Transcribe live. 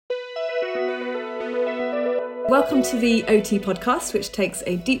Welcome to the OT podcast, which takes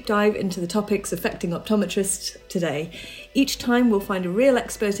a deep dive into the topics affecting optometrists today. Each time we'll find a real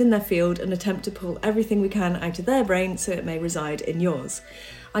expert in their field and attempt to pull everything we can out of their brain so it may reside in yours.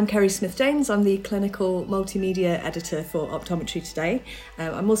 I'm Ceri Smith-Jaynes. I'm the clinical multimedia editor for Optometry Today.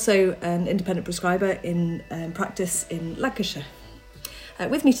 I'm also an independent prescriber in practice in Lancashire.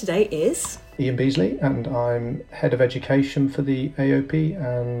 With me today is Ian Beasley, and I'm Head of Education for the AOP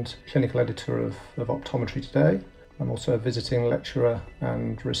and Clinical Editor of Optometry Today. I'm also a visiting lecturer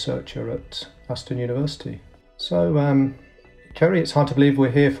and researcher at Aston University. So, Ceri, it's hard to believe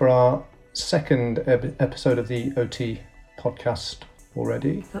we're here for our second episode of the OT podcast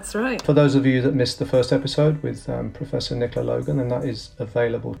already. That's right. For those of you that missed the first episode with Professor Nicola Logan, then that is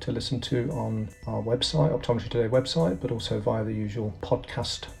available to listen to on our website, Optometry Today website, but also via the usual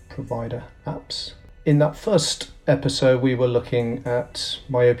podcast provider apps. In that first episode, we were looking at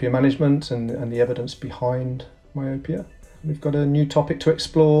myopia management and the evidence behind myopia. We've got a new topic to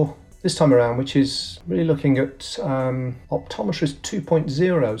explore this time around, which is really looking at optometrist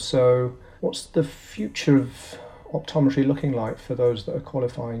 2.0. So what's the future of optometry looking like for those that are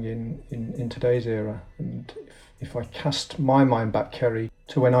qualifying in today's era? And if I cast my mind back, Ceri,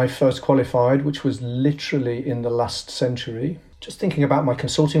 to when I first qualified, which was literally in the last century, just thinking about my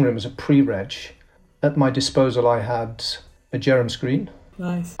consulting room as a pre-reg, at my disposal I had a Jerem screen.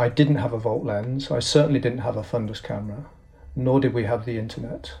 Nice. I didn't have a Volt lens. I certainly didn't have a fundus camera, nor did we have the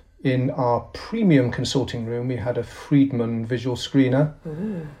internet. In our premium consulting room, we had a Friedman visual screener.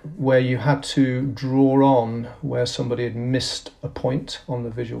 Ooh. Where you had to draw on where somebody had missed a point on the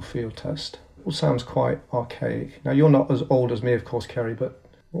visual field test. All sounds quite archaic. Now, you're not as old as me, of course, Ceri, but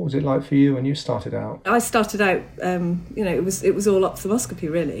what was it like for you when you started out? I started out, it was all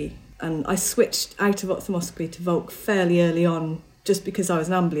ophthalmoscopy really, and I switched out of ophthalmoscopy to Volk fairly early on, just because I was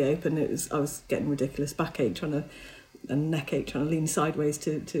an amblyope and I was getting ridiculous backache and neck ache trying to lean sideways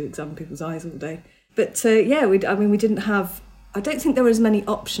to examine people's eyes all day. But we didn't have, I don't think there were as many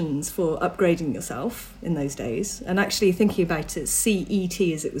options for upgrading yourself in those days. And actually thinking about it, CET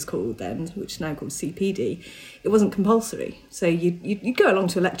as it was called then, which is now called CPD, it wasn't compulsory. So you'd go along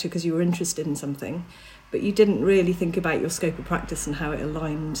to a lecture because you were interested in something, but you didn't really think about your scope of practice and how it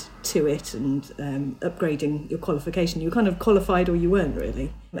aligned to it and upgrading your qualification. You were kind of qualified or you weren't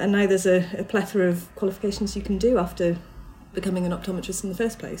really. And now there's a plethora of qualifications you can do after becoming an optometrist in the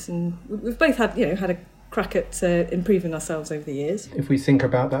first place. And we've both had a crack at improving ourselves over the years. If we think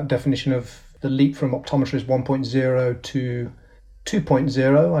about that definition of the leap from optometrist 1.0 to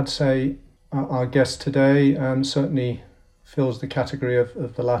 2.0, I'd say our guest today certainly fills the category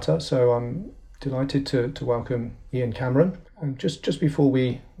of the latter. So I'm delighted to welcome Ian Cameron. And just before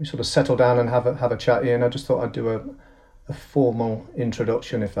we sort of settle down and have a chat, Ian, I just thought I'd do a formal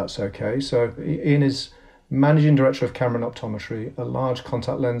introduction, if that's okay. So Ian is Managing Director of Cameron Optometry, a large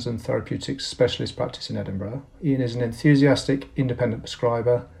contact lens and therapeutics specialist practice in Edinburgh. Ian is an enthusiastic independent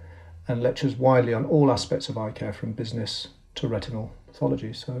prescriber and lectures widely on all aspects of eye care, from business to retinal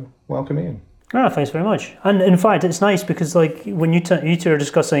pathology. So welcome, Ian. Oh, thanks very much. And in fact, it's nice because when you two are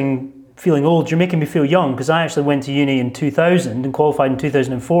discussing feeling old, you're making me feel young, because I actually went to uni in 2000 and qualified in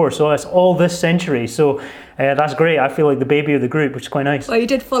 2004, so that's all this century. So that's great. I feel like the baby of the group, which is quite nice. Well, you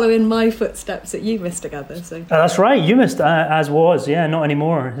did follow in my footsteps at UMIST together. So that's right, UMIST, as was, yeah, not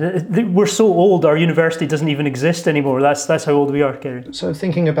anymore. We're so old, our university doesn't even exist anymore. That's how old we are, Ceri. So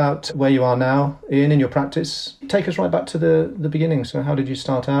thinking about where you are now, Ian, in your practice, take us right back to the beginning. So how did you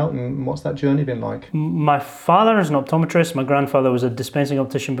start out and what's that journey been like? My father is an optometrist. My grandfather was a dispensing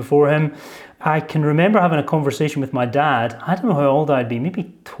optician before him. I can remember having a conversation with my dad. I don't know how old I'd be,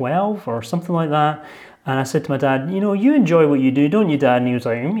 maybe 12 or something like that. And I said to my dad, you enjoy what you do, don't you, Dad? And he was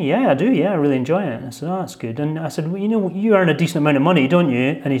like, yeah, I do. Yeah, I really enjoy it. And I said, oh, that's good. And I said, well, you earn a decent amount of money, don't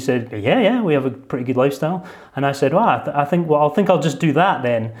you? And he said, yeah, we have a pretty good lifestyle. And I said, I think I'll just do that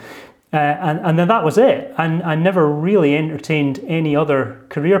then. And then that was it. And I never really entertained any other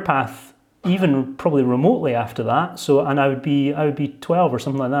career path, even probably remotely after that. So, and I would be 12 or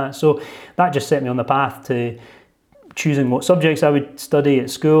something like that. So that just set me on the path to choosing what subjects I would study at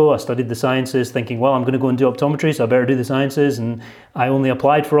school. I studied the sciences thinking, well, I'm going to go and do optometry, so I better do the sciences. And I only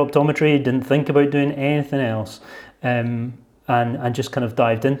applied for optometry, didn't think about doing anything else. And just kind of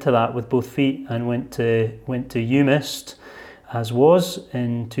dived into that with both feet and went to UMIST, as was,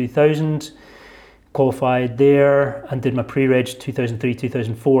 in 2000. Qualified there and did my pre-reg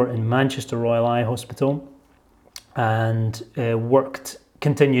 2003-2004 in Manchester Royal Eye Hospital, and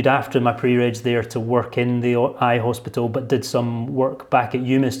continued after my pre-reg there to work in the eye hospital, but did some work back at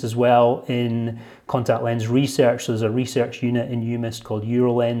UMIST as well in contact lens research. So there's a research unit in UMIST called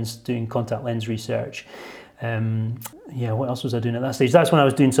Eurolens doing contact lens research. What else was I doing at that stage? That's when I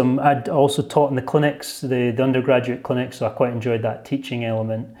was doing I'd also taught in the clinics, the undergraduate clinics, so I quite enjoyed that teaching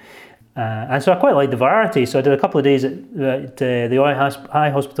element. And so I quite liked the variety. So I did a couple of days at the Eye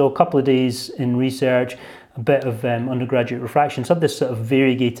Hospital, a couple of days in research, a bit of undergraduate refraction. So I had this sort of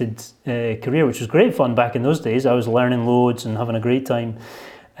variegated career, which was great fun back in those days. I was learning loads and having a great time.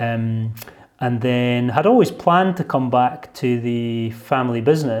 And then had always planned to come back to the family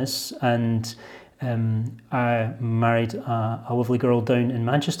business, and I married a lovely girl down in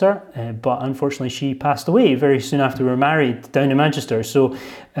Manchester, but unfortunately she passed away very soon after we were married down in Manchester. So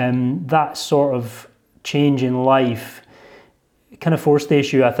that sort of change in life kind of forced the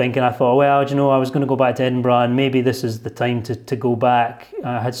issue, I think, and I thought, well, I was going to go back to Edinburgh and maybe this is the time to go back.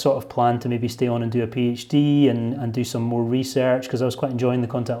 I had sort of planned to maybe stay on and do a PhD and do some more research, because I was quite enjoying the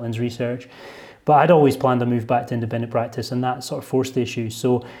contact lens research. But I'd always planned to move back to independent practice, and that sort of forced the issue.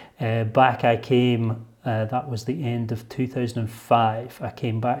 So back I came, that was the end of 2005. I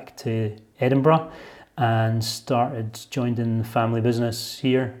came back to Edinburgh and joined in the family business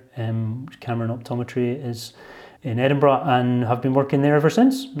here. Cameron Optometry is in Edinburgh, and have been working there ever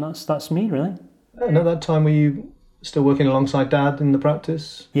since. That's me, really. And at that time, were you still working alongside Dad in the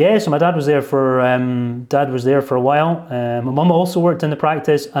practice? Yeah, so my dad was there for a while. My mum also worked in the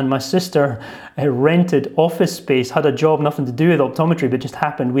practice, and my sister rented office space, had a job nothing to do with optometry, but just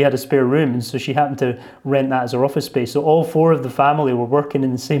happened we had a spare room, and so she happened to rent that as her office space. So all four of the family were working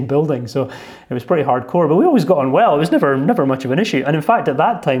in the same building, so it was pretty hardcore, but we always got on well. It was never much of an issue. And in fact, at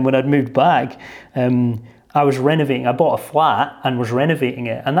that time when I'd moved back, I was renovating. I bought a flat and was renovating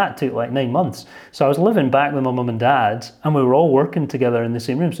it, and that took like 9 months. So I was living back with my mum and dad, and we were all working together in the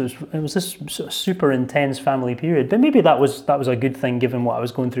same room. So it was this sort of super intense family period. But maybe that was a good thing given what I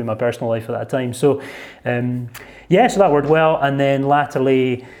was going through in my personal life at that time. So so that worked well. And then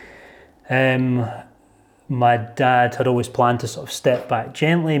latterly, my dad had always planned to sort of step back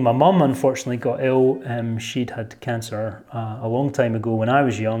gently. My mum unfortunately got ill. She'd had cancer a long time ago when I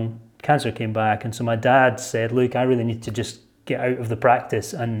was young. Cancer came back, and so my dad said, look, I really need to just get out of the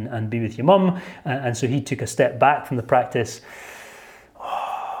practice and be with your mum, and so he took a step back from the practice.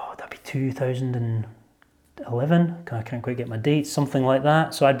 That'd be 2011, I can't quite get my dates, something like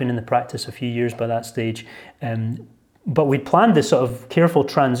that. So I'd been in the practice a few years by that stage, but we'd planned this sort of careful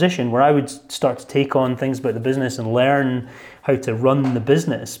transition where I would start to take on things about the business and learn how to run the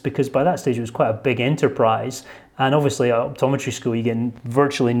business, because by that stage it was quite a big enterprise. And obviously at optometry school you get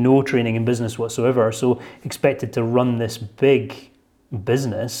virtually no training in business whatsoever, so expected to run this big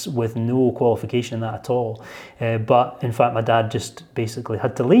business with no qualification in that at all. But in fact my dad just basically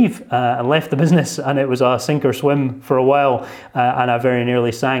had to leave and left the business, and it was a sink or swim for a while, and I very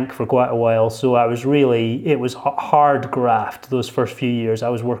nearly sank for quite a while. So it was hard graft those first few years. I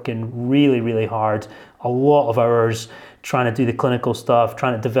was working really, really hard, a lot of hours, trying to do the clinical stuff,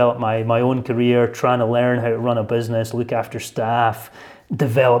 trying to develop my own career, trying to learn how to run a business, look after staff,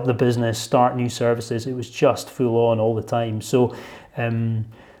 develop the business, start new services. It was just full on all the time. So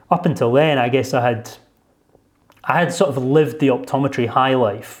up until then, I guess I had sort of lived the optometry high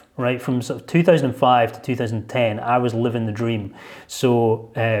life, right? From sort of 2005 to 2010, I was living the dream.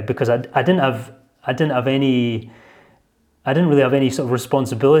 So because I didn't really have any sort of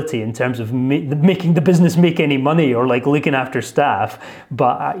responsibility in terms of making the business make any money or like looking after staff.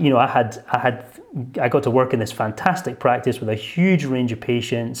 But I got to work in this fantastic practice with a huge range of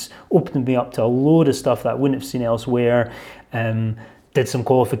patients, opened me up to a load of stuff that I wouldn't have seen elsewhere. Did some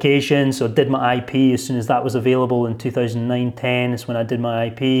qualifications, so did my IP as soon as that was available in 2009-10 is when I did my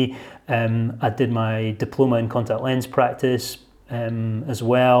IP. I did my diploma in contact lens practice as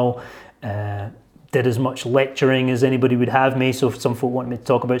well. Did as much lecturing as anybody would have me, so if some folk wanted me to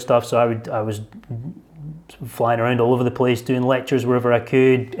talk about stuff, so I was flying around all over the place doing lectures wherever I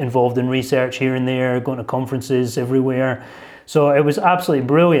could, involved in research here and there, going to conferences everywhere. So it was absolutely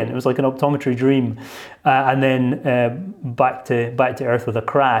brilliant. It was like an optometry dream. And then back to earth with a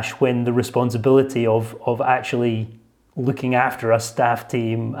crash when the responsibility of actually looking after a staff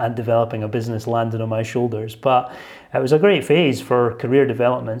team and developing a business landed on my shoulders. But it was a great phase for career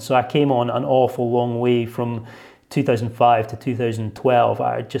development. So I came on an awful long way from 2005 to 2012.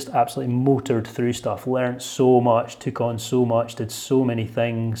 I just absolutely motored through stuff, learned so much, took on so much, did so many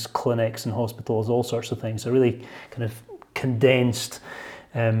things, clinics and hospitals, all sorts of things. So really kind of condensed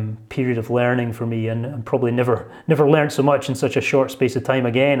period of learning for me, and probably never learned so much in such a short space of time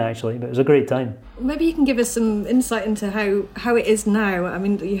again, actually, but it was a great time. Maybe you can give us some insight into how it is now. I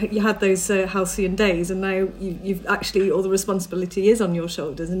mean, you had those halcyon days, and now you've actually, all the responsibility is on your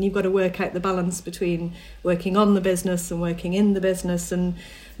shoulders, and you've got to work out the balance between working on the business and working in the business and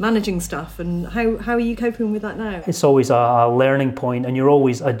managing stuff, and how are you coping with that now? It's always a learning point, and you're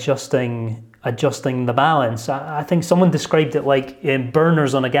always adjusting the balance. I think someone described it like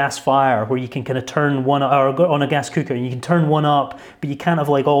burners on a gas fire, where you can kind of turn one, or on a gas cooker, and you can turn one up, but you can't have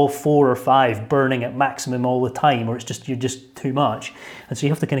like all 4 or 5 burning at maximum all the time, or you're just too much. And so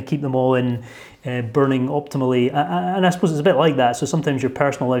you have to kind of keep them all in burning optimally. And I suppose it's a bit like that. So sometimes your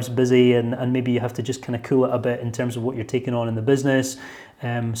personal life's busy, and maybe you have to just kind of cool it a bit in terms of what you're taking on in the business.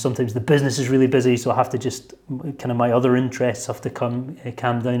 Sometimes the business is really busy, so I have to just kind of, my other interests have to calm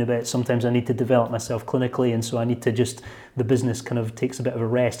down a bit. Sometimes I need to develop myself clinically, and so I need to the business kind of takes a bit of a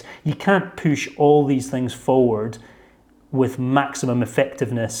rest. You can't push all these things forward with maximum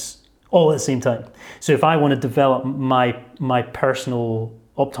effectiveness all at the same time. So if I want to develop my personal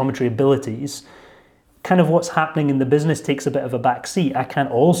optometry abilities, kind of what's happening in the business takes a bit of a back seat. I can't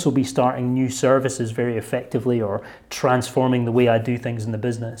also be starting new services very effectively or transforming the way I do things in the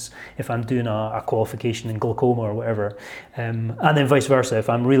business if I'm doing a qualification in glaucoma or whatever. And then vice versa. If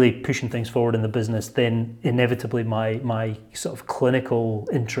I'm really pushing things forward in the business, then inevitably my sort of clinical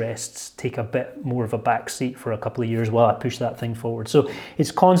interests take a bit more of a back seat for a couple of years while I push that thing forward. So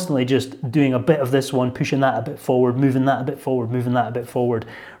it's constantly just doing a bit of this one, pushing that a bit forward, moving that a bit forward, moving that a bit forward,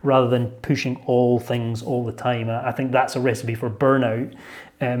 rather than pushing all things all the time. I think that's a recipe for burnout,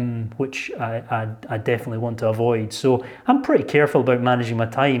 which I definitely want to avoid. So I'm pretty careful about managing my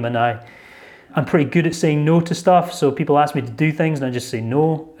time, and I'm pretty good at saying no to stuff. So people ask me to do things and I just say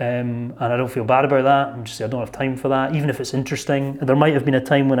no, and I don't feel bad about that. I just say I don't have time for that, even if it's interesting. There might have been a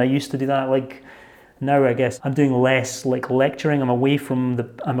time when I used to do that. Like now, I guess I'm doing less like lecturing. I'm away from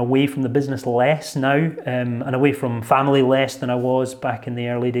the business less now, and away from family less than I was back in the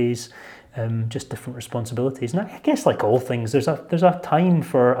early days. Just different responsibilities, and I guess like all things, there's a time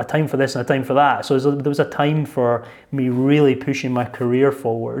for this and a time for that. So there was a time for me really pushing my career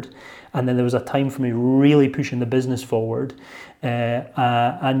forward, and then there was a time for me really pushing the business forward,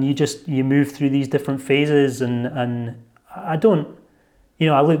 and you move through these different phases, and I don't.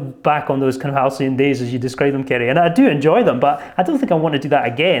 I look back on those kind of halcyon days as you describe them, Ceri, and I do enjoy them, but I don't think I want to do that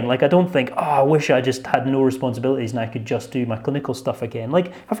again. Like, I don't think, I wish I just had no responsibilities and I could just do my clinical stuff again.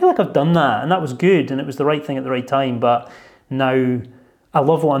 Like, I feel like I've done that, and that was good, and it was the right thing at the right time, but now I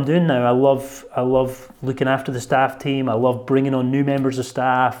love what I'm doing now. I love looking after the staff team. I love bringing on new members of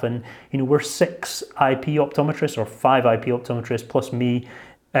staff, and, we're 6 IP optometrists, or 5 IP optometrists, plus me.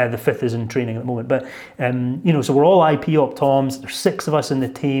 The 5th is in training at the moment, but so we're all IP optoms. There's 6 of us in the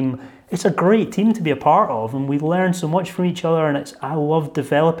team. It's a great team to be a part of, and we learn so much from each other. And I love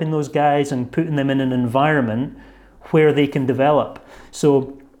developing those guys and putting them in an environment where they can develop.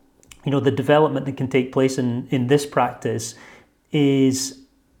 So, the development that can take place in this practice is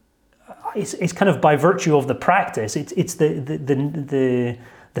it's kind of by virtue of the practice. It's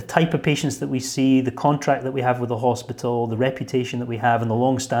the type of patients that we see, the contract that we have with the hospital, the reputation that we have, and the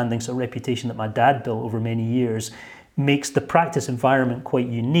long-standing sort of reputation that my dad built over many years makes the practice environment quite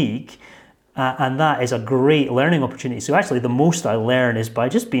unique, and that is a great learning opportunity. So actually the most I learn is by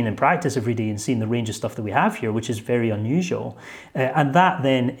just being in practice every day and seeing the range of stuff that we have here, which is very unusual. And that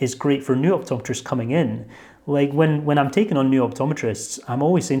then is great for new optometrists coming in. Like when I'm taking on new optometrists, I'm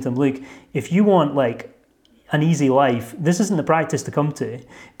always saying to them, look, if you want like an easy life, this isn't the practice to come to.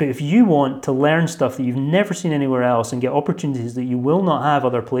 But if you want to learn stuff that you've never seen anywhere else and get opportunities that you will not have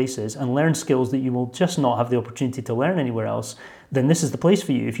other places and learn skills that you will just not have the opportunity to learn anywhere else, then this is the place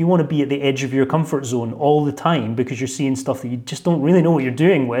for you. If you want to be at the edge of your comfort zone all the time because you're seeing stuff that you just don't really know what you're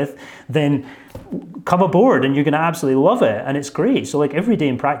doing with, then come aboard and you're going to absolutely love it. And it's great. So like every day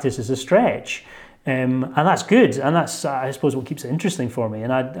in practice is a stretch. And that's good, and that's I suppose what keeps it interesting for me,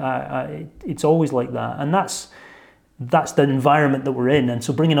 and it's always like that, and that's the environment that we're in, and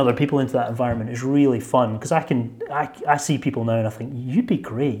so bringing other people into that environment is really fun, because I see people now and I think you'd be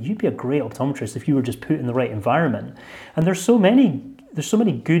a great optometrist if you were just put in the right environment. And there's so many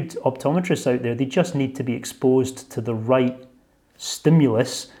good optometrists out there. They just need to be exposed to the right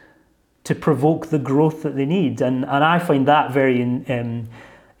stimulus to provoke the growth that they need, and I find that very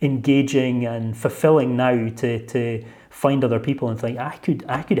engaging and fulfilling now to find other people and think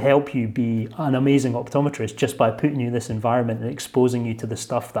I could help you be an amazing optometrist just by putting you in this environment and exposing you to the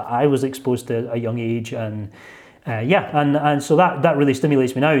stuff that I was exposed to at a young age, and so that really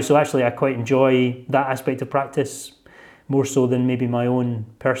stimulates me now. So actually I quite enjoy that aspect of practice more so than maybe my own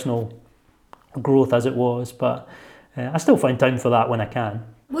personal growth as it was, but I still find time for that when I can.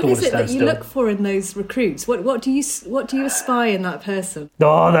 What is it that you look for in those recruits? What do you espy in that person?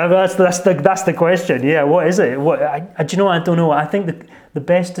 Oh, that's the question. Yeah, what is it? Do you know? I don't know. I think the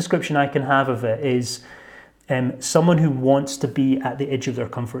best description I can have of it is someone who wants to be at the edge of their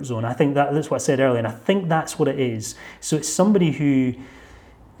comfort zone. I think that's what I said earlier, and I think that's what it is. So it's somebody who,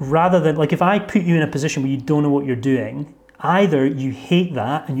 rather than, like, if I put you in a position where you don't know what you're doing, either you hate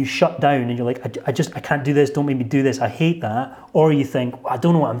that and you shut down and you're like, I can't do this, don't make me do this, I hate that. Or you think, well, I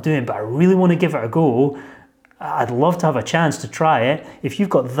don't know what I'm doing, but I really want to give it a go. I'd love to have a chance to try it. If you've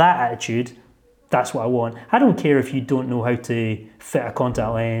got that attitude, that's what I want. I don't care if you don't know how to fit a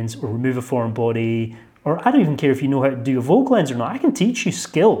contact lens or remove a foreign body, or I don't even care if you know how to do a Vogue lens or not. I can teach you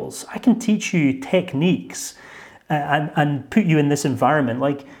skills. I can teach you techniques and put you in this environment.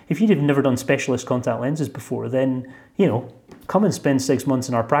 Like, if you've never done specialist contact lenses before, then, come and spend 6 months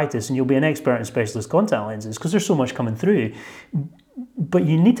in our practice and you'll be an expert in specialist contact lenses, because there's so much coming through. But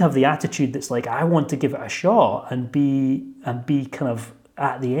you need to have the attitude that's like, I want to give it a shot and be kind of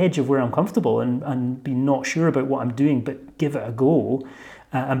at the edge of where I'm comfortable and be not sure about what I'm doing, but give it a go.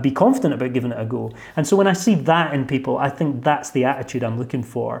 And be confident about giving it a go. And so when I see that in people, I think that's the attitude I'm looking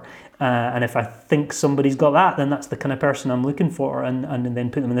for. And if I think somebody's got that, then that's the kind of person I'm looking for, and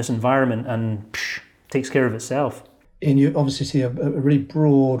then put them in this environment and takes care of itself. And you obviously see a really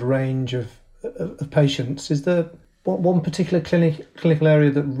broad range of patients. Is there one particular clinical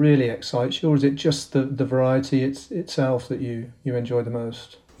area that really excites you, or is it just the variety itself that you enjoy the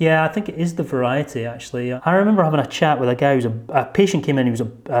most? Yeah, I think it is the variety, actually. I remember having a chat with a guy who's a patient came in, he was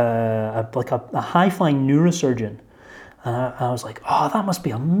a high-flying neurosurgeon. And I was like, oh, that must be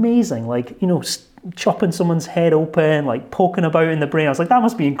amazing. Like, chopping someone's head open, like poking about in the brain. I was like, that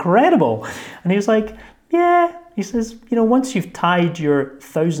must be incredible. And he was like, yeah. He says, once you've tied your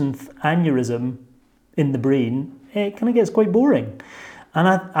 1000th aneurysm in the brain, it kind of gets quite boring. And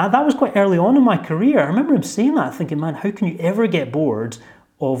I that was quite early on in my career. I remember him saying that, thinking, man, how can you ever get bored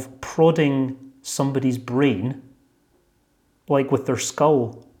of prodding somebody's brain, like with their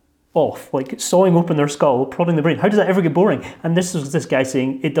skull off, like sawing open their skull, prodding the brain? How does that ever get boring? And this was this guy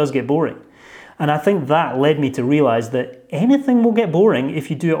saying it does get boring. And I think that led me to realise that anything will get boring if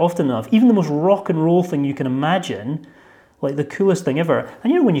you do it often enough. Even the most rock and roll thing you can imagine, like the coolest thing ever.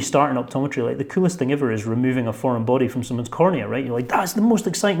 And when you start in optometry, like the coolest thing ever is removing a foreign body from someone's cornea, right? You're like, that's the most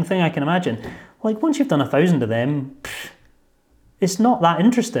exciting thing I can imagine. Like, once you've done 1,000 of them, it's not that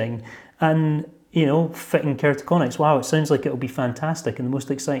interesting. And, fitting keratoconix, wow, it sounds like it'll be fantastic and the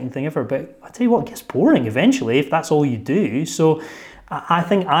most exciting thing ever. But I tell you what, it gets boring eventually if that's all you do. So I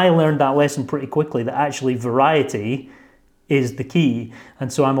think I learned that lesson pretty quickly, that actually variety is the key.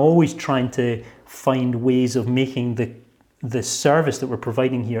 And so I'm always trying to find ways of making the service that we're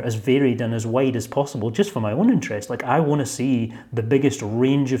providing here as varied and as wide as possible, just for my own interest. Like, I want to see the biggest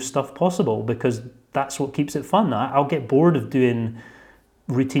range of stuff possible, because that's what keeps it fun. I'll get bored of doing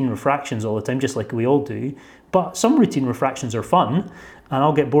routine refractions all the time, just like we all do. But some routine refractions are fun, and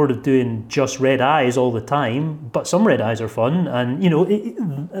I'll get bored of doing just red eyes all the time, but some red eyes are fun.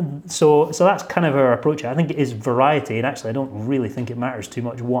 And, so that's kind of our approach. I think it is variety, and actually I don't really think it matters too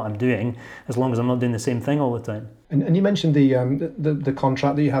much what I'm doing, as long as I'm not doing the same thing all the time. And you mentioned the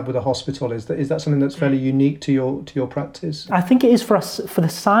contract that you have with a hospital. Is that something that's fairly unique to your practice? I think it is for us. For the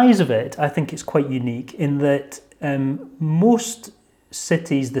size of it, I think it's quite unique in that most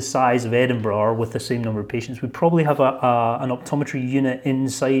cities the size of Edinburgh are with the same number of patients would probably have an optometry unit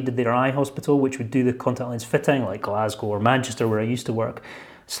inside their eye hospital, which would do the contact lens fitting, like Glasgow or Manchester, where I used to work.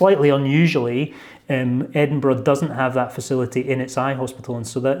 Slightly unusually, Edinburgh doesn't have that facility in its eye hospital, and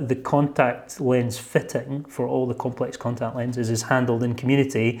so that the contact lens fitting for all the complex contact lenses is handled in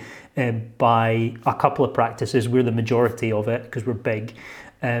community by a couple of practices. We're the majority of it because we're big.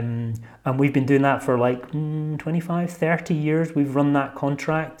 And we've been doing that for like 25, 30 years. We've run that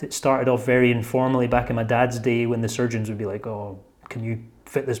contract. It started off very informally back in my dad's day, when the surgeons would be like, oh, can you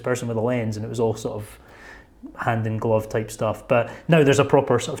fit this person with a lens? And it was all sort of hand in glove type stuff. But now there's a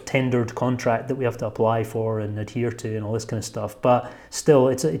proper sort of tendered contract that we have to apply for and adhere to and all this kind of stuff. But still,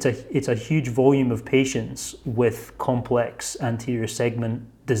 it's a huge volume of patients with complex anterior segment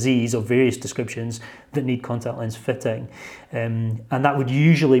disease of various descriptions that need contact lens fitting. And that would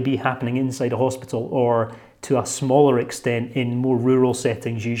usually be happening inside a hospital, or to a smaller extent in more rural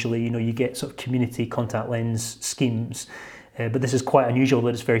settings. Usually, you get sort of community contact lens schemes. But this is quite unusual that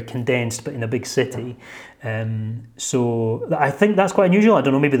it's very condensed, but in a big city. So I think that's quite unusual. I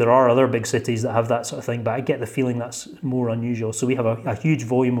don't know, maybe there are other big cities that have that sort of thing, but I get the feeling that's more unusual. So we have a huge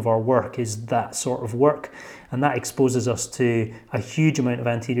volume of our work is that sort of work, and that exposes us to a huge amount of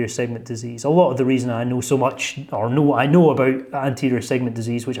anterior segment disease. A lot of the reason I know so much, or I know about anterior segment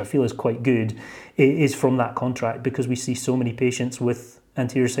disease, which I feel is quite good, is from that contract, because we see so many patients with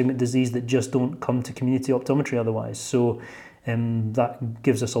anterior segment disease that just don't come to community optometry otherwise. So that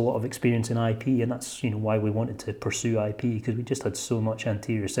gives us a lot of experience in IP, and that's why we wanted to pursue IP, because we just had so much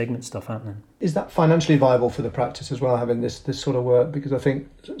anterior segment stuff happening. Is that financially viable for the practice as well, having this sort of work? Because I think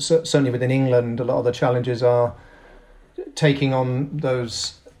certainly within England, a lot of the challenges are taking on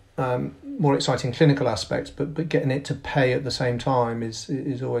those more exciting clinical aspects, but getting it to pay at the same time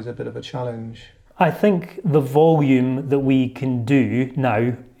is always a bit of a challenge. I think the volume that we can do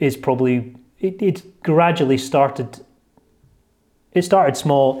now is probably, it gradually started. It started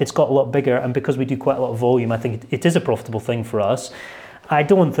small, it's got a lot bigger, and because we do quite a lot of volume, I think it is a profitable thing for us. I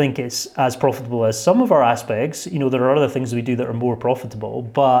don't think it's as profitable as some of our aspects. There are other things we do that are more profitable,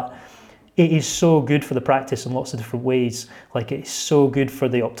 but it is so good for the practice in lots of different ways. Like, it's so good for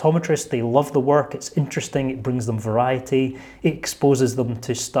the optometrist. They love the work, it's interesting, it brings them variety, it exposes them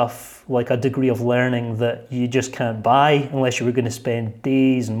to stuff like a degree of learning that you just can't buy unless you were going to spend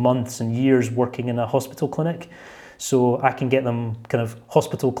days and months and years working in a hospital clinic. So I can get them kind of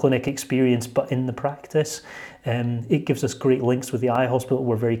hospital clinic experience, but in the practice. It gives us great links with the eye hospital.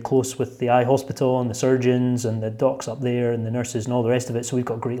 We're very close with the eye hospital and the surgeons and the docs up there and the nurses and all the rest of it. So we've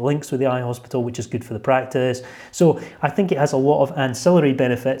got great links with the eye hospital, which is good for the practice. So I think it has a lot of ancillary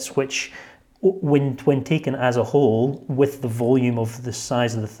benefits, which when taken as a whole, with the volume of the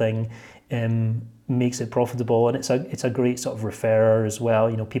size of the thing, makes it profitable. And it's a great sort of referrer as well.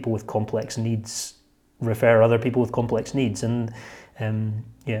 People with complex needs refer other people with complex needs, and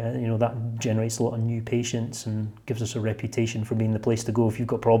that generates a lot of new patients and gives us a reputation for being the place to go. If you've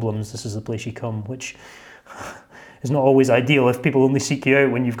got problems, this is the place you come, which is not always ideal if people only seek you out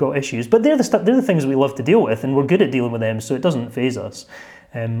when you've got issues, but they're the things we love to deal with, and we're good at dealing with them, so it doesn't faze us.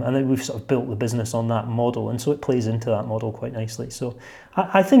 And then we've sort of built the business on that model, and so it plays into that model quite nicely. So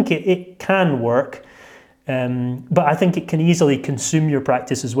I think it can work. But I think it can easily consume your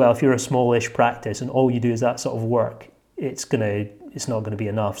practice as well. If you're a smallish practice and all you do is that sort of work, it's not going to be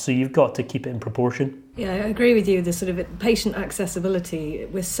enough. So you've got to keep it in proportion. Yeah, I agree with you. The sort of patient accessibility,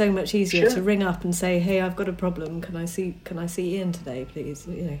 we're so much easier to ring up and say, "Hey, I've got a problem. Can I see Ian today, please?"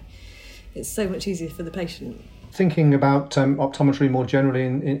 It's so much easier for the patient. Thinking about optometry more generally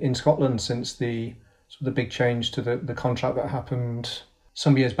in Scotland since the sort of the big change to the contract that happened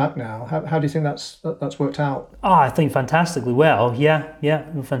some years back now, how do you think that's worked out? I think fantastically well. Yeah,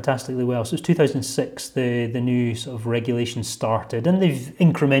 fantastically well. So it's 2006 the new sort of regulations started, and they've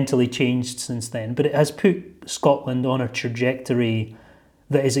incrementally changed since then, but it has put Scotland on a trajectory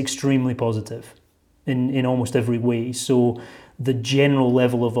that is extremely positive in almost every way. So the general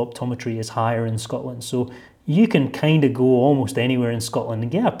level of optometry is higher in Scotland. So you can kind of go almost anywhere in Scotland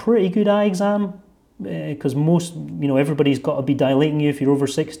and get a pretty good eye exam, because everybody's got to be dilating you if you're over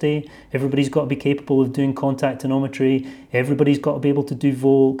 60, everybody's got to be capable of doing contact tonometry, everybody's got to be able to do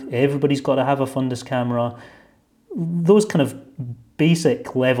Volk, everybody's got to have a fundus camera. Those kind of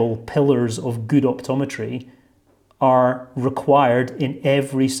basic level pillars of good optometry are required in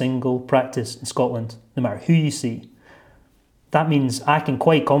every single practice in Scotland, no matter who you see. That means I can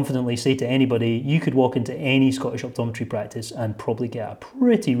quite confidently say to anybody, you could walk into any Scottish optometry practice and probably get a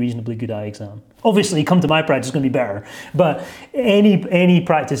pretty reasonably good eye exam. Obviously, come to my practice, it's going to be better, but any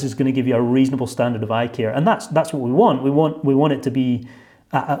practice is going to give you a reasonable standard of eye care, and that's what we want. We want it to be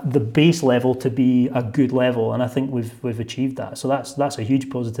at the base level to be a good level, and I think we've achieved that. So that's a huge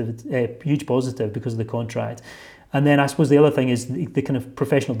positive because of the contract. And then I suppose the other thing is the kind of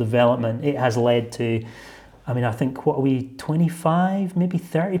professional development. It has led to, I think, 25, maybe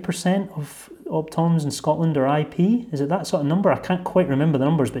 30% of optoms in Scotland are IP? Is it that sort of number? I can't quite remember the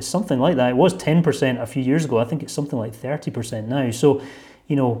numbers, but it's something like that. It was 10% a few years ago. I think it's something like 30% now. So,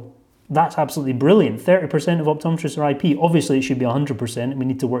 that's absolutely brilliant. 30% of optometrists are IP. Obviously, it should be 100%, and we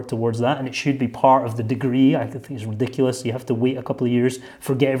need to work towards that, and it should be part of the degree. I think it's ridiculous. You have to wait a couple of years,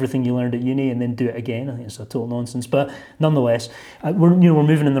 forget everything you learned at uni, and then do it again. I think it's a total nonsense. But nonetheless, we're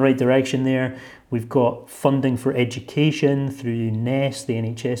moving in the right direction there. We've got funding for education through NES, the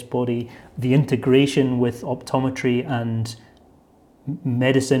NHS body, the integration with optometry and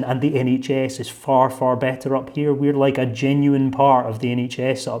medicine and the NHS is far, far better up here. We're like a genuine part of the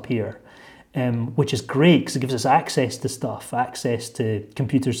NHS up here, which is great because it gives us access to stuff, access to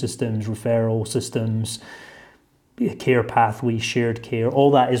computer systems, referral systems, care pathways, shared care.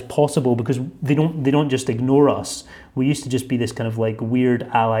 All that is possible because they don't just ignore us. We used to just be this kind of like weird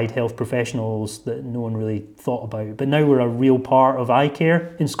allied health professionals that no one really thought about. But now we're a real part of eye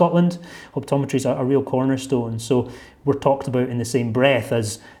care in Scotland. Optometry is a real cornerstone. So we're talked about in the same breath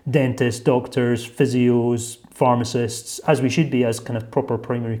as dentists, doctors, physios, pharmacists, as we should be as kind of proper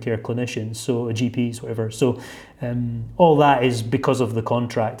primary care clinicians, so GPs, whatever. So all that is because of the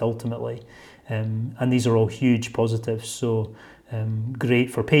contract ultimately. And these are all huge positives. So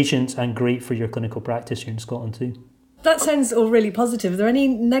great for patients and great for your clinical practice here in Scotland too. That sounds all really positive. Are there any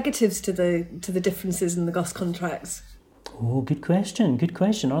negatives to the differences in the GOS contracts? Oh, good question. Good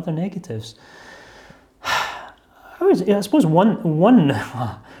question. Are there negatives? I suppose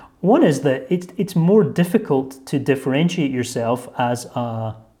one is that it's more difficult to differentiate yourself as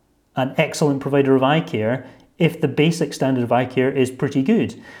an excellent provider of eye care if the basic standard of eye care is pretty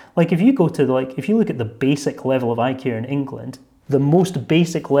good. Like if you look at the basic level of eye care in England, the most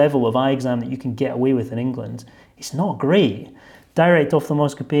basic level of eye exam that you can get away with in England, it's not great. Direct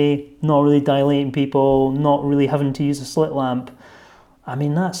ophthalmoscopy, not really dilating people, not really having to use a slit lamp. I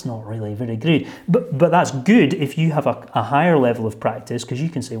mean, that's not really very good. But that's good if you have a higher level of practice, because you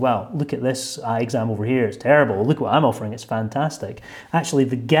can say, well, look at this eye exam over here, it's terrible. Look what I'm offering, it's fantastic. Actually,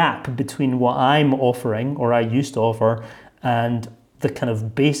 the gap between what I'm offering, or I used to offer, and the kind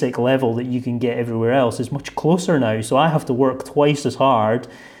of basic level that you can get everywhere else is much closer now. So I have to work twice as hard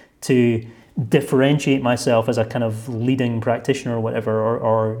to differentiate myself as a kind of leading practitioner or whatever,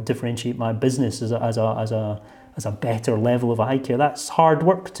 or differentiate my business as a better level of eye care. That's hard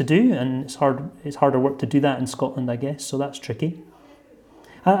work to do, and it's harder work to do that in Scotland, I guess. So that's tricky.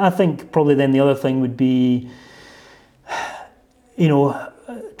 I think probably then the other thing would be,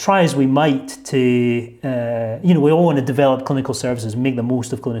 try as we might to, we all want to develop clinical services, make the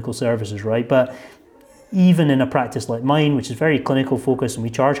most of clinical services, right? But even in a practice like mine, which is very clinical focused and we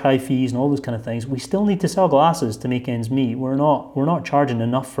charge high fees and all those kind of things, we still need to sell glasses to make ends meet. We're not charging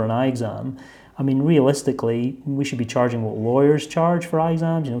enough for an eye exam. I mean, realistically, we should be charging what lawyers charge for eye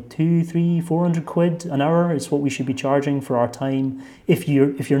exams, 200, 300, 400 quid an hour is what we should be charging for our time if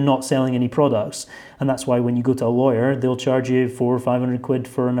you're not selling any products. And that's why when you go to a lawyer, they'll charge you 400 or 500 quid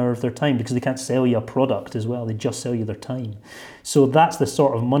for an hour of their time, because they can't sell you a product as well, they just sell you their time. So that's the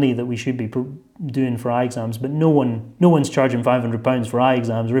sort of money that we should be doing for eye exams, but no one's charging £500 for eye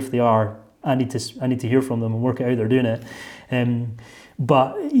exams, or if they are, I need to hear from them and work out how they're doing it.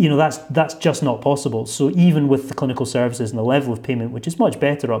 But that's just not possible. So even with the clinical services and the level of payment, which is much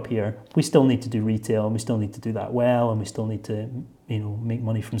better up here, we still need to do retail, and we still need to do that well, and we still need to make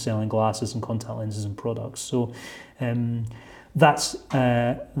money from selling glasses and contact lenses and products. So that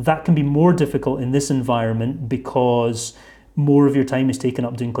can be more difficult in this environment because more of your time is taken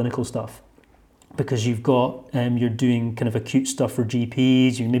up doing clinical stuff. Because you've got, you're doing kind of acute stuff for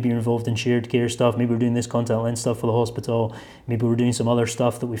GPs, maybe you're involved in shared care stuff, maybe we're doing this contact lens stuff for the hospital, maybe we're doing some other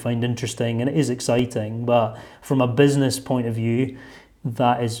stuff that we find interesting, and it is exciting, but from a business point of view,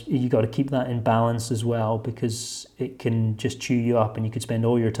 you got to keep that in balance as well, because it can just chew you up and you could spend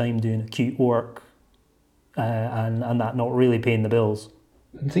all your time doing acute work and that not really paying the bills.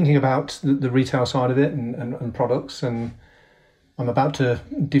 Thinking about the retail side of it and products, and I'm about to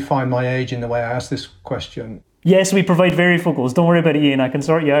define my age in the way I ask this question. Yes, we provide varifocals. Don't worry about it, Ian. I can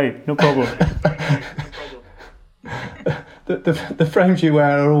sort you out. No problem. The frames you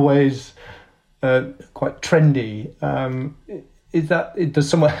wear are always quite trendy. Does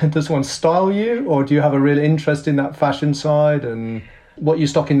someone style you, or do you have a real interest in that fashion side? And what you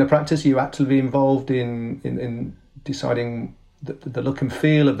stock in the practice, are you actively involved in deciding the look and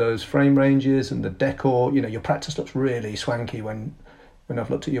feel of those frame ranges and the decor? Your practice looks really swanky when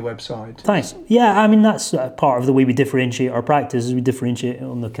I've looked at your website. Thanks. Yeah, I mean, that's part of the way we differentiate our practice, is we differentiate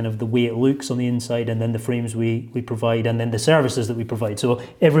on the kind of the way it looks on the inside, and then the frames we provide, and then the services that we provide. So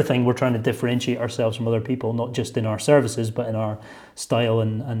everything, we're trying to differentiate ourselves from other people, not just in our services, but in our style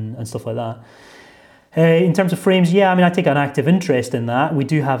and stuff like that. In terms of frames, yeah, I mean, I take an active interest in that. We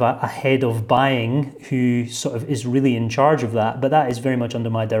do have a head of buying who sort of is really in charge of that, but that is very much under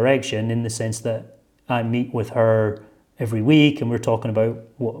my direction, in the sense that I meet with her every week and we're talking about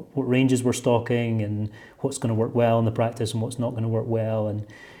what ranges we're stocking and what's going to work well in the practice and what's not going to work well. And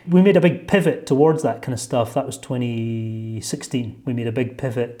we made a big pivot towards that kind of stuff. That was 2016. We made a big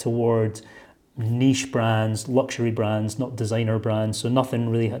pivot towards niche brands, luxury brands, not designer brands. So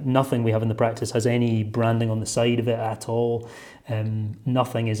nothing we have in the practice has any branding on the side of it at all.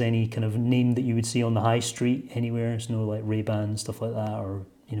 Nothing is any kind of name that you would see on the high street anywhere. There's no like Ray-Ban, stuff like that, or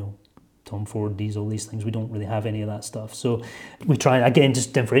Tom Ford, Diesel, these things. We don't really have any of that stuff. So we try, again,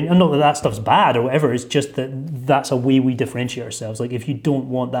 just differentiate. And not that stuff's bad or whatever, it's just that that's a way we differentiate ourselves. Like, if you don't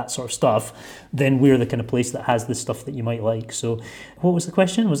want that sort of stuff, then we're the kind of place that has the stuff that you might like. So what was the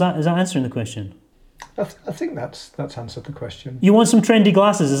question? Is that answering the question? I think that's answered the question. You want some trendy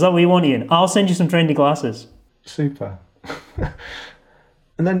glasses? Is that what you want, Ian? I'll send you some trendy glasses. Super.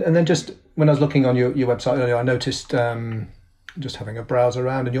 And then just when I was looking on your website earlier, I noticed just having a browse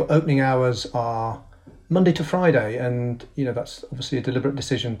around, and your opening hours are Monday to Friday, and that's obviously a deliberate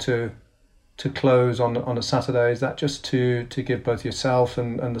decision to to close on a Saturday? Is that just to give both yourself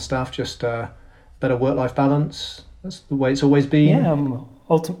and the staff just a better work-life balance? That's the way it's always been?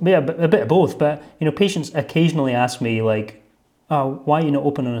 Yeah, a bit of both. But, patients occasionally ask me, like, oh, why are you not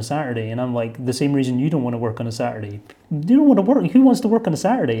open on a Saturday? And I'm like, the same reason you don't want to work on a Saturday. You don't want to work. Who wants to work on a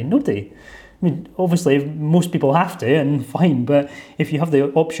Saturday? Nobody. I mean, obviously, most people have to, and fine. But if you have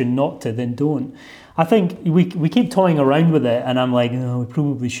the option not to, then don't. I think we keep toying around with it, and I'm like, no, we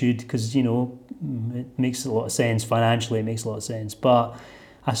probably should, because, it makes a lot of sense. Financially, it makes a lot of sense. But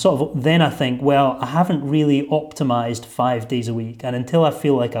I think, well, I haven't really optimized 5 days a week. And until I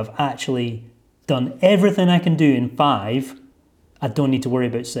feel like I've actually done everything I can do in 5, I don't need to worry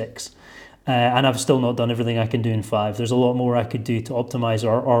about 6. And I've still not done everything I can do in 5. There's a lot more I could do to optimize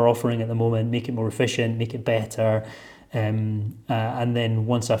our offering at the moment, make it more efficient, make it better. And then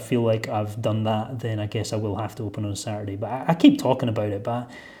once I feel like I've done that, then I guess I will have to open on a Saturday. But I keep talking about it, but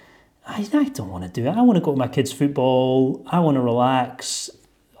I don't want to do it. I want to go to my kids' football. I want to relax.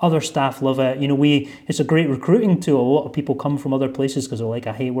 Other staff love it. It's a great recruiting tool. A lot of people come from other places because they're like,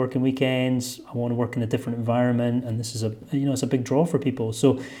 I hate working weekends. I want to work in a different environment. And this is it's a big draw for people.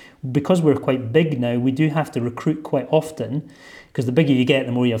 So because we're quite big now, we do have to recruit quite often, because the bigger you get,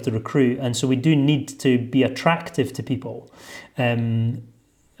 the more you have to recruit. And so we do need to be attractive to people.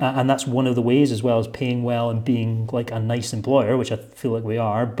 And that's one of the ways, as well as paying well and being like a nice employer, which I feel like we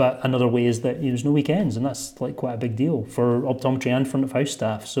are. But another way is that there's no weekends, and that's like quite a big deal for optometry and front of house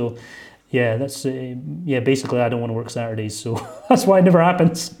staff. So yeah, that's basically I don't want to work Saturdays, so that's why it never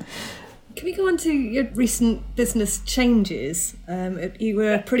happens. Can we go on to your recent business changes? You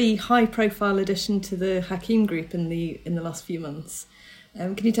were a pretty high-profile addition to the Hakim Group in the last few months.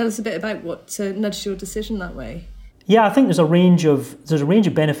 Can you tell us a bit about what nudged your decision that way? Yeah, I think there's a range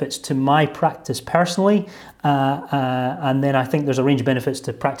of benefits to my practice personally, and then I think there's a range of benefits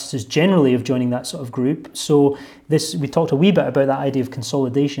to practices generally of joining that sort of group. So we talked a wee bit about that idea of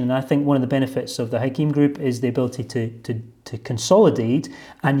consolidation, and I think one of the benefits of the Hakim Group is the ability to consolidate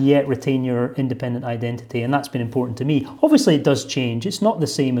and yet retain your independent identity, and that's been important to me. Obviously, it does change. It's not the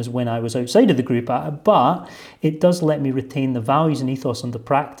same as when I was outside of the group, but it does let me retain the values and ethos of the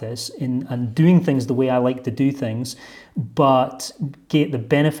practice and doing things the way I like to do things, but get the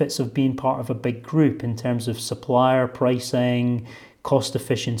benefits of being part of a big group in terms of supplier pricing, cost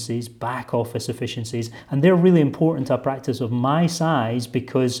efficiencies, back office efficiencies, and they're really important to a practice of my size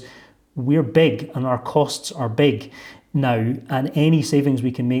because we're big and our costs are big now, and any savings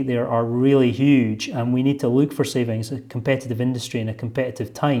we can make there are really huge, and we need to look for savings. It's a competitive industry in a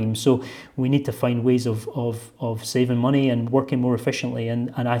competitive time, so we need to find ways of saving money and working more efficiently,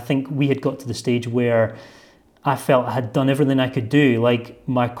 and I think we had got to the stage where I felt I had done everything I could do. Like,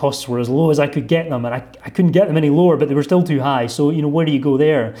 my costs were as low as I could get them, and I couldn't get them any lower, but they were still too high. So, where do you go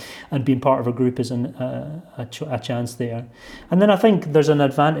there? And being part of a group is a chance there. And then I think there's an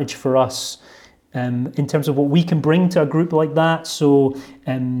advantage for us in terms of what we can bring to a group like that. So,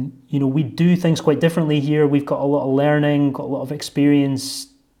 we do things quite differently here. We've got a lot of learning, got a lot of experience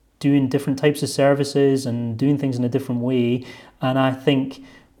doing different types of services and doing things in a different way. And I think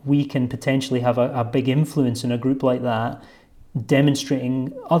we can potentially have a big influence in a group like that,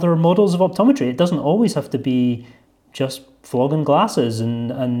 demonstrating other models of optometry. It doesn't always have to be just flogging glasses,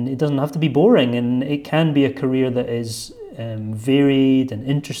 and it doesn't have to be boring, and it can be a career that is varied and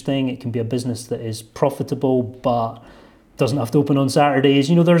interesting. It can be a business that is profitable but doesn't have to open on Saturdays.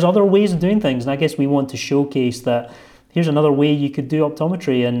 There's other ways of doing things, and I guess we want to showcase that here's another way you could do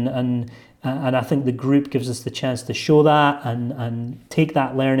optometry, and I think the group gives us the chance to show that and take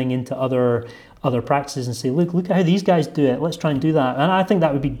that learning into other practices and say, look at how these guys do it. Let's try and do that. And I think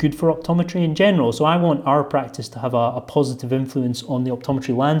that would be good for optometry in general. So I want our practice to have a positive influence on the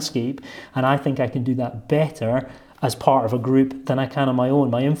optometry landscape, and I think I can do that better as part of a group than I can on my own.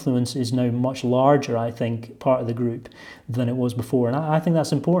 My influence is now much larger, I think, part of the group than it was before. And I think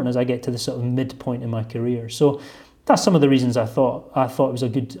that's important as I get to the sort of midpoint in my career. So that's some of the reasons I thought it was a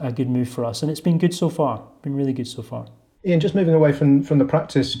good move for us, and it's been good so far. Been really good so far. Ian, just moving away from the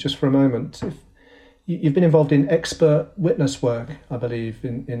practice just for a moment, you've been involved in expert witness work, I believe,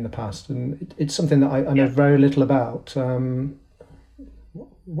 in the past, and it's something that I know very little about.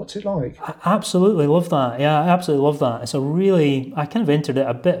 What's it like? I absolutely love that. Yeah, I absolutely love that. I kind of entered it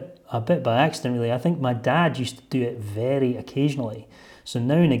a bit by accident, really. I think my dad used to do it very occasionally. So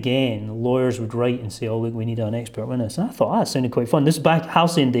now and again, lawyers would write and say, oh, look, we need an expert witness. And I thought, that sounded quite fun. This is back in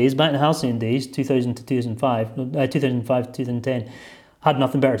the halcyon days, 2000 to 2005, 2005 to 2010. Had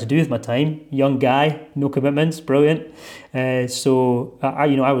nothing better to do with my time. Young guy, no commitments, brilliant. So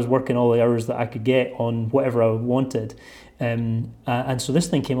I was working all the hours that I could get on whatever I wanted. And so this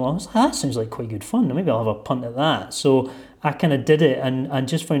thing came along. I was like, that sounds like quite good fun. Maybe I'll have a punt at that. So I kind of did it and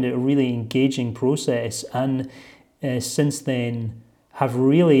just found it a really engaging process. And since then, have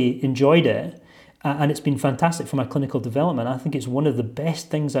really enjoyed it. And it's been fantastic for my clinical development. I think it's one of the best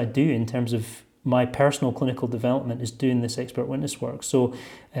things I do in terms of my personal clinical development is doing this expert witness work. So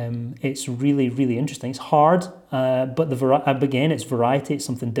it's really, really interesting. It's hard, but again, it's variety. It's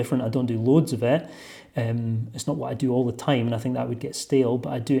something different. I don't do loads of it. It's not what I do all the time, and I think that would get stale,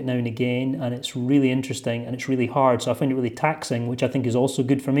 but I do it now and again, and it's really interesting and it's really hard. So I find it really taxing, which I think is also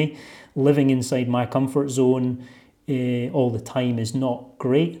good for me. Living inside my comfort zone all the time is not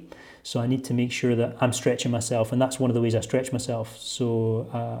great. So I need to make sure that I'm stretching myself, and that's one of the ways I stretch myself. So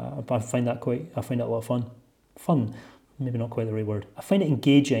I find it a lot of fun. Fun, maybe not quite the right word. I find it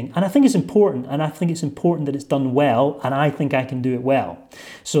engaging, and I think it's important, and I think it's important that it's done well, and I think I can do it well.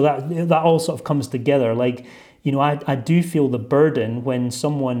 So that all sort of comes together. Like, you know, I do feel the burden when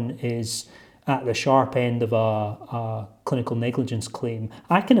someone is at the sharp end of a clinical negligence claim.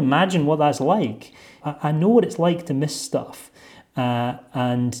 I can imagine what that's like. I know what it's like to miss stuff. I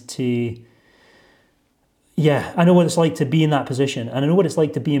know what it's like to be in that position, and I know what it's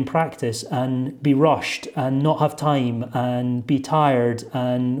like to be in practice and be rushed and not have time and be tired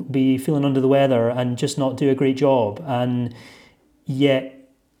and be feeling under the weather and just not do a great job, and yet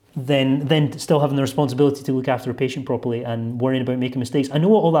then still having the responsibility to look after a patient properly and worrying about making mistakes. I know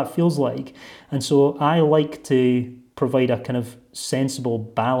what all that feels like, and so I like to provide a kind of sensible,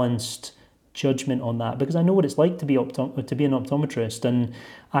 balanced judgment on that, because I know what it's like to be an optometrist, and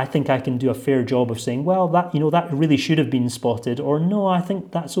I think I can do a fair job of saying, well, that really should have been spotted, or no, I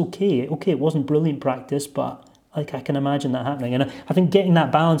think that's okay, it wasn't brilliant practice, but like I can imagine that happening. And I think getting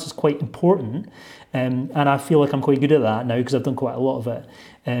that balance is quite important, and I feel like I'm quite good at that now because I've done quite a lot of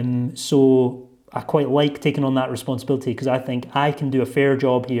it. So I quite like taking on that responsibility, because I think I can do a fair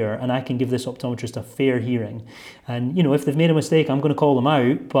job here and I can give this optometrist a fair hearing. And, you know, if they've made a mistake, I'm going to call them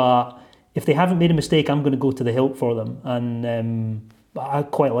out, but if they haven't made a mistake, I'm going to go to the hilt for them. And I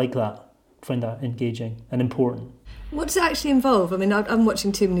quite like that, find that engaging and important. What does it actually involve? I mean, I'm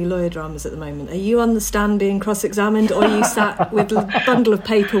watching too many lawyer dramas at the moment. Are you on the stand being cross-examined, or are you sat with a bundle of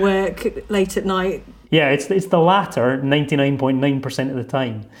paperwork late at night? Yeah, it's the latter 99.9% of the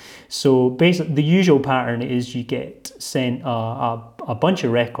time. So basically, the usual pattern is you get sent a bunch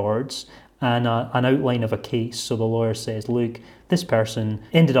of records and an outline of a case. So the lawyer says, look, this person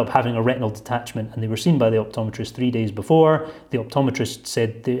ended up having a retinal detachment and they were seen by the optometrist 3 days before. The optometrist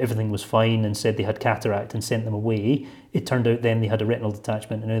said everything was fine and said they had cataract and sent them away. It turned out then they had a retinal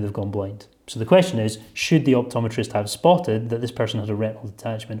detachment and now they've gone blind. So the question is, should the optometrist have spotted that this person had a retinal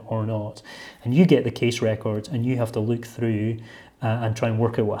detachment or not? And you get the case records and you have to look through and try and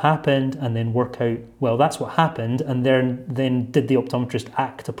work out what happened, and then work out, well, that's what happened, and then did the optometrist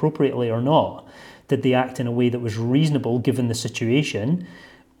act appropriately or not? Did they act in a way that was reasonable given the situation?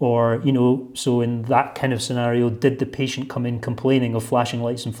 Or, you know, so in that kind of scenario, did the patient come in complaining of flashing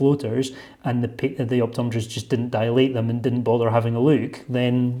lights and floaters, and the optometrist just didn't dilate them and didn't bother having a look?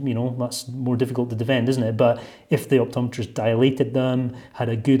 Then, you know, that's more difficult to defend, isn't it? But if the optometrist dilated them, had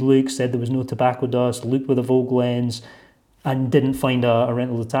a good look, said there was no tobacco dust, looked with a Vogue lens, and didn't find a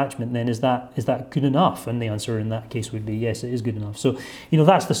retinal detachment, then is that good enough? And the answer in that case would be yes, it is good enough. So, you know,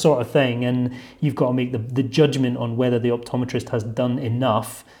 that's the sort of thing, and you've got to make the judgment on whether the optometrist has done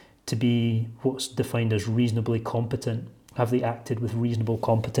enough to be what's defined as reasonably competent. Have they acted with reasonable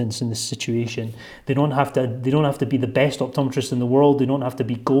competence in this situation? They don't have to be the best optometrist in the world. They don't have to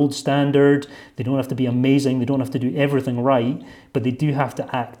be gold standard. They don't have to be amazing. They don't have to do everything right, but they do have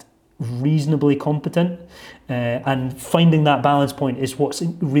to act reasonably competent, and finding that balance point is what's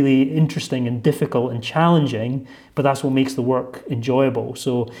really interesting and difficult and challenging, but that's what makes the work enjoyable.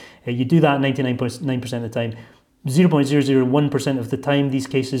 So you do that 99.9% of the time. 0.001% of the time these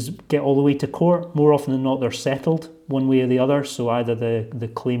cases get all the way to court. More often than not, they're settled one way or the other, so either the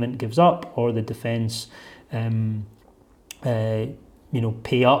claimant gives up or the defence pay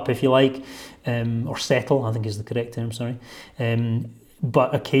up, if you like, or settle, I think is the correct term, sorry.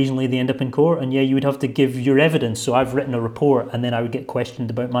 But occasionally they end up in court, and yeah, you would have to give your evidence. So I've written a report, and then I would get questioned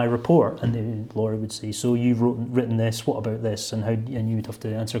about my report, and the lawyer would say, so you've written this, what about this? And you would have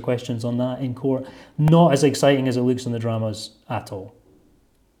to answer questions on that in court. Not as exciting as it looks in the dramas at all.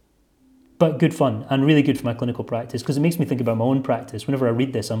 But good fun, and really good for my clinical practice, because it makes me think about my own practice. Whenever I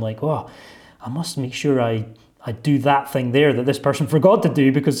read this, I'm like, oh, I must make sure I do that thing there that this person forgot to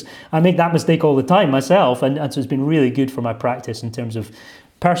do, because I make that mistake all the time myself. And so it's been really good for my practice in terms of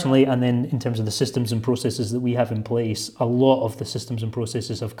personally, and then in terms of the systems and processes that we have in place. A lot of the systems and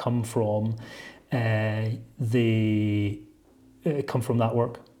processes have come from the come from that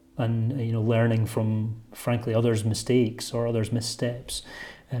work, and learning from, frankly, others' mistakes or others' missteps.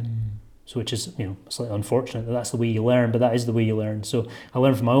 So which is slightly unfortunate that that's the way you learn, but that is the way you learn. So I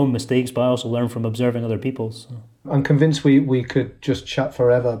learn from my own mistakes, but I also learn from observing other people's. So. I'm convinced we could just chat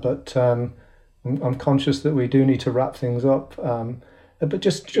forever, but I'm conscious that we do need to wrap things up. But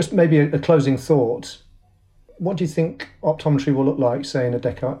just maybe a closing thought. What do you think optometry will look like, say, in a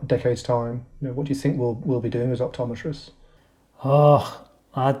decade's time? What do you think we'll be doing as optometrists? Oh,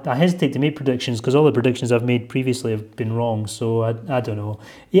 I hesitate to make predictions because all the predictions I've made previously have been wrong. So I don't know.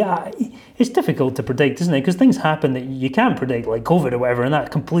 Yeah, it's difficult to predict, isn't it? Because things happen that you can't predict, like COVID or whatever, and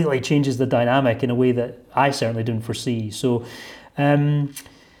that completely changes the dynamic in a way that I certainly didn't foresee. So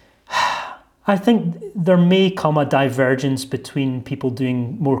I think there may come a divergence between people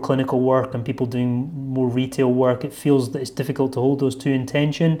doing more clinical work and people doing more retail work. It feels that it's difficult to hold those two in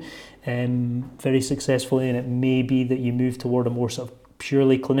tension very successfully, and it may be that you move toward a more sort of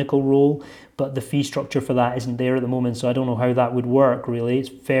purely clinical role, but the fee structure for that isn't there at the moment, so I don't know how that would work really. It's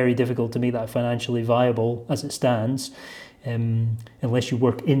very difficult to make that financially viable as it stands, unless you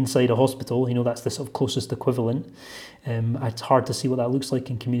work inside a hospital. That's the sort of closest equivalent. It's hard to see what that looks like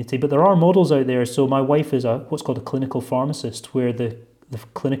in community, but there are models out there. So my wife is what's called a clinical pharmacist, where the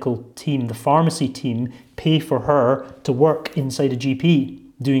clinical team, the pharmacy team, pay for her to work inside a GP,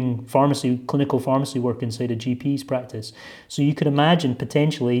 doing clinical pharmacy work inside a GP's practice. So you could imagine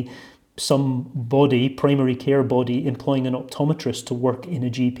potentially some primary care body, employing an optometrist to work in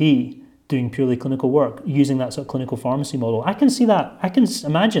a GP, doing purely clinical work, using that sort of clinical pharmacy model. I can see that. I can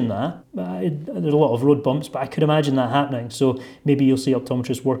imagine that. There's a lot of road bumps, but I could imagine that happening. So maybe you'll see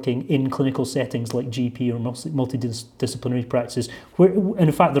optometrists working in clinical settings like GP or multidisciplinary practices, where,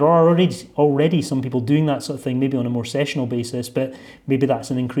 in fact, there are already some people doing that sort of thing, maybe on a more sessional basis, but maybe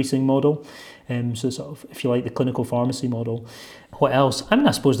that's an increasing model. So sort of, if you like, the clinical pharmacy model. What else?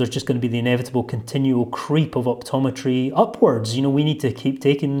 I suppose there's just going to be the inevitable continual creep of optometry upwards. We need to keep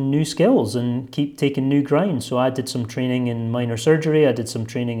taking new skills and keep taking new ground. So I did some training in minor surgery. I did some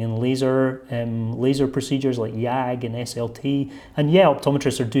training in laser procedures like YAG and SLT. And yeah,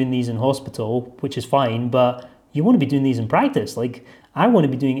 optometrists are doing these in hospital, which is fine, but you want to be doing these in practice. Like, I want to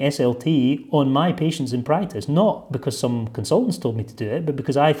be doing SLT on my patients in practice, not because some consultants told me to do it, but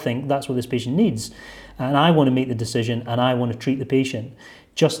because I think that's what this patient needs. And I want to make the decision and I want to treat the patient.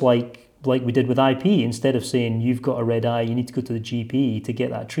 Just like we did with IP, instead of saying, you've got a red eye, you need to go to the GP to get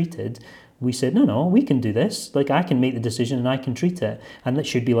that treated, we said, no, we can do this. Like, I can make the decision and I can treat it. And that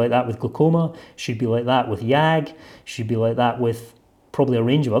should be like that with glaucoma, should be like that with YAG, should be like that with probably a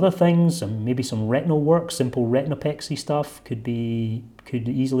range of other things, and maybe some retinal work, simple retinopexy stuff could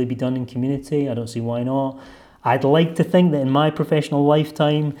easily be done in community. I don't see why not. I'd like to think that in my professional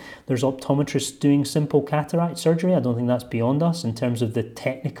lifetime, there's optometrists doing simple cataract surgery. I don't think that's beyond us in terms of the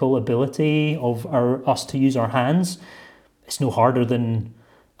technical ability of us to use our hands. It's no harder than,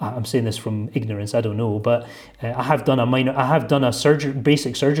 I'm saying this from ignorance, I don't know, but I have done a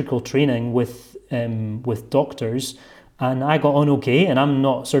basic surgical training with doctors, and I got on okay, and I'm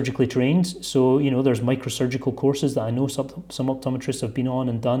not surgically trained. So, there's microsurgical courses that I know some optometrists have been on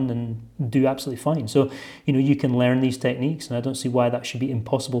and done and do absolutely fine. So, you can learn these techniques, and I don't see why that should be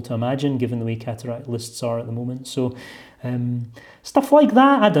impossible to imagine given the way cataract lists are at the moment. So, stuff like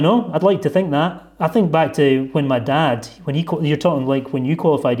that, I don't know. I'd like to think that. I think back to when my dad, you're talking like when you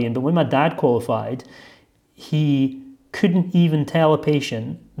qualified, Ian, but when my dad qualified, he couldn't even tell a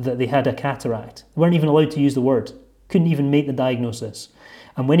patient that they had a cataract. They weren't even allowed to use the word. Couldn't even make the diagnosis.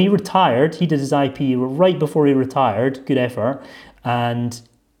 And when he retired, he did his IP right before he retired, good effort, and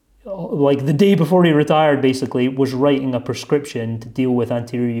like the day before he retired basically was writing a prescription to deal with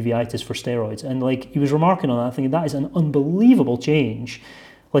anterior uveitis for steroids. And like, he was remarking on that, thinking that is an unbelievable change.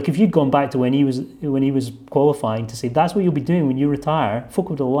 Like, if you'd gone back to when he was qualifying to say that's what you'll be doing when you retire, folk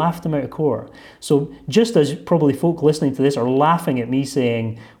would have laughed him out of court. So just as probably folk listening to this are laughing at me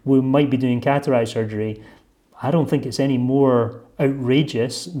saying we might be doing cataract surgery, I don't think it's any more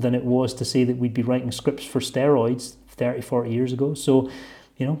outrageous than it was to say that we'd be writing scripts for steroids 30, 40 years ago. So,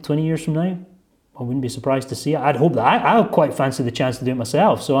 20 years from now, I wouldn't be surprised to see it. I'd hope that. I quite fancy the chance to do it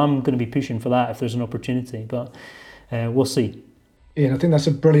myself. So I'm going to be pushing for that if there's an opportunity. But we'll see. Ian, I think that's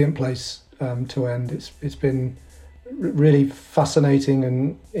a brilliant place to end. It's been really fascinating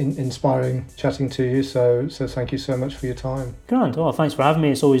and inspiring chatting to you. So thank you so much for your time. Grant, thanks for having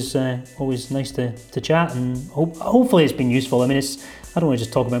me. It's always nice to chat, and hopefully it's been useful. I mean, I don't want to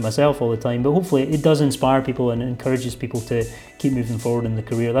just talk about myself all the time, but hopefully it does inspire people and encourages people to keep moving forward in the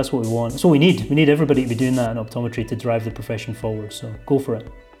career. That's what we want. That's what we need. We need everybody to be doing that in optometry to drive the profession forward. So go for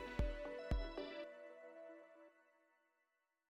it.